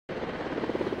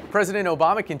President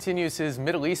Obama continues his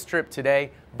Middle East trip today,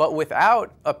 but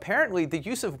without, apparently, the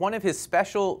use of one of his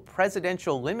special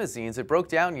presidential limousines. It broke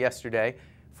down yesterday.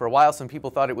 For a while, some people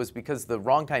thought it was because the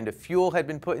wrong kind of fuel had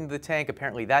been put into the tank.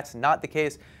 Apparently, that's not the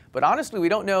case. But honestly, we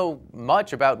don't know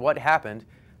much about what happened.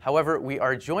 However, we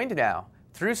are joined now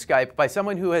through Skype by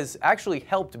someone who has actually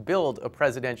helped build a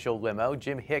presidential limo.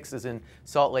 Jim Hicks is in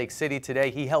Salt Lake City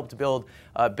today. He helped build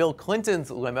Bill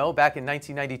Clinton's limo back in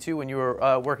 1992 when you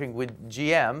were working with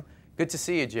GM. Good to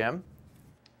see you, Jim.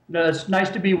 No, it's nice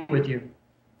to be with you.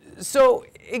 So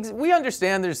we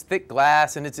understand there's thick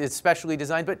glass and it's specially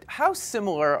designed, but how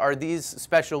similar are these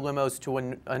special limos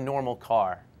to a normal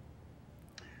car?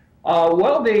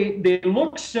 Well, they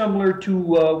look similar to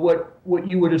what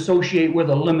you would associate with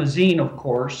a limousine, of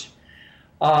course,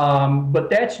 but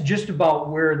that's just about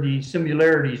where the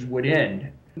similarities would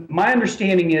end. My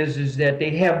understanding is that they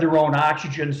have their own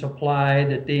oxygen supply,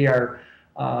 that they are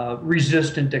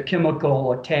resistant to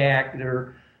chemical attack.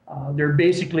 They're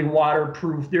basically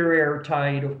waterproof. They're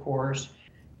airtight, of course,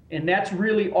 and that's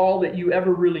really all that you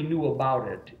ever really knew about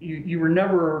it. You were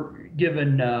never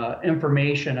given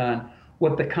information on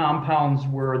what the compounds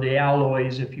were, the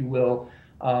alloys, if you will,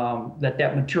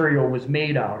 that material was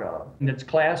made out of, and it's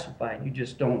classified. You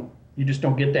just don't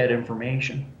get that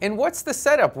information. And what's the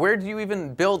setup? Where do you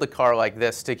even build a car like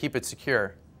this to keep it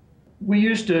secure? We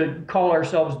used to call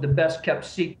ourselves the best kept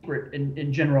secret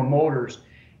in General Motors,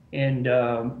 and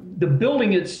the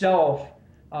building itself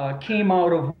came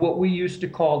out of what we used to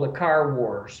call the car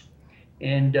wars,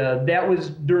 and that was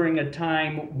during a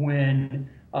time when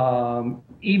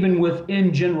even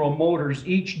within General Motors,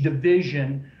 each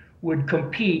division would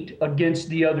compete against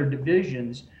the other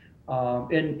divisions,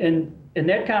 and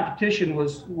that competition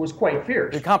was quite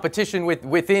fierce. The competition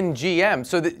within GM.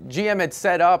 So the GM had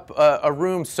set up a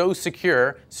room so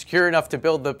secure enough to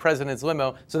build the president's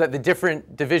limo, so that the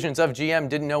different divisions of GM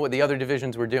didn't know what the other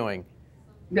divisions were doing.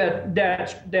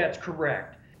 That's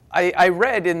correct. I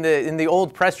read in the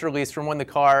old press release from when the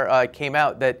car came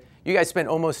out that you guys spent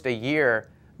almost a year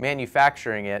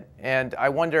manufacturing it, and I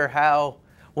wonder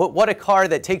what a car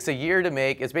that takes a year to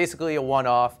make is basically a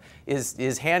one-off, is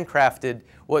handcrafted,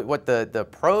 what the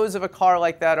pros of a car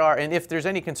like that are, and if there's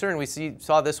any concern, we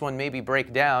saw this one maybe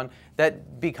break down,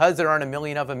 that because there aren't a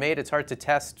million of them made, it's hard to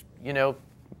test,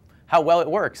 how well it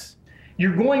works.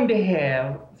 You're going to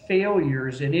have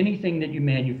failures in anything that you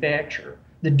manufacture.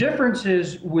 The difference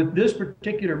is with this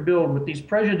particular build, with these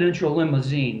presidential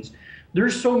limousines,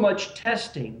 there's so much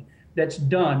testing that's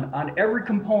done on every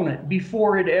component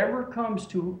before it ever comes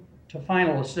to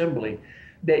final assembly,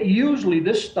 that usually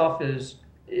this stuff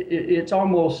it's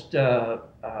almost I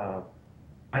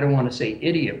don't want to say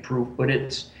idiot proof, but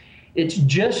it's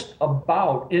just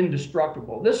about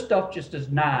indestructible. This stuff just does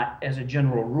not, as a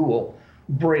general rule,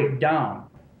 break down.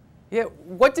 Yeah,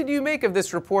 what did you make of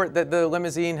this report that the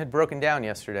limousine had broken down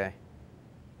yesterday?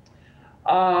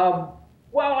 Well,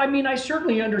 I mean, I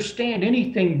certainly understand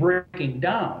anything breaking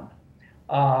down.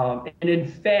 And in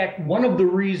fact, one of the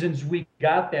reasons we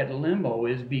got that limo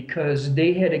is because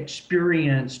they had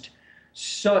experienced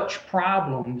such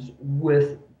problems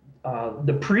with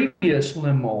the previous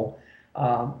limo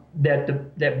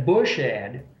that Bush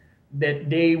had,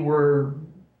 that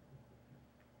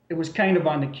it was kind of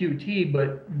on the QT,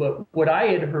 but what I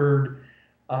had heard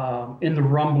in the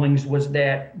rumblings was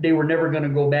that they were never going to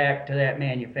go back to that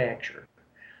manufacturer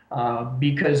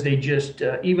because they just,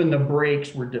 even the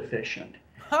brakes were deficient.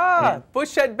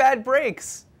 Bush had bad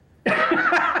brakes.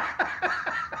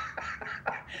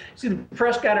 See, the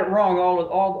press got it wrong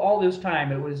all this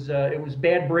time. It was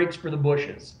bad brakes for the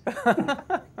Bushes.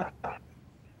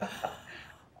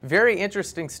 Very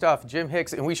interesting stuff, Jim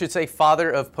Hicks, and we should say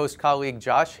father of Post colleague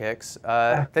Josh Hicks.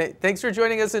 Thanks for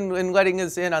joining us and letting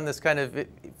us in on this kind of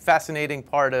fascinating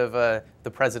part of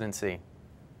the presidency.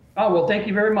 Oh, well, thank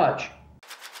you very much.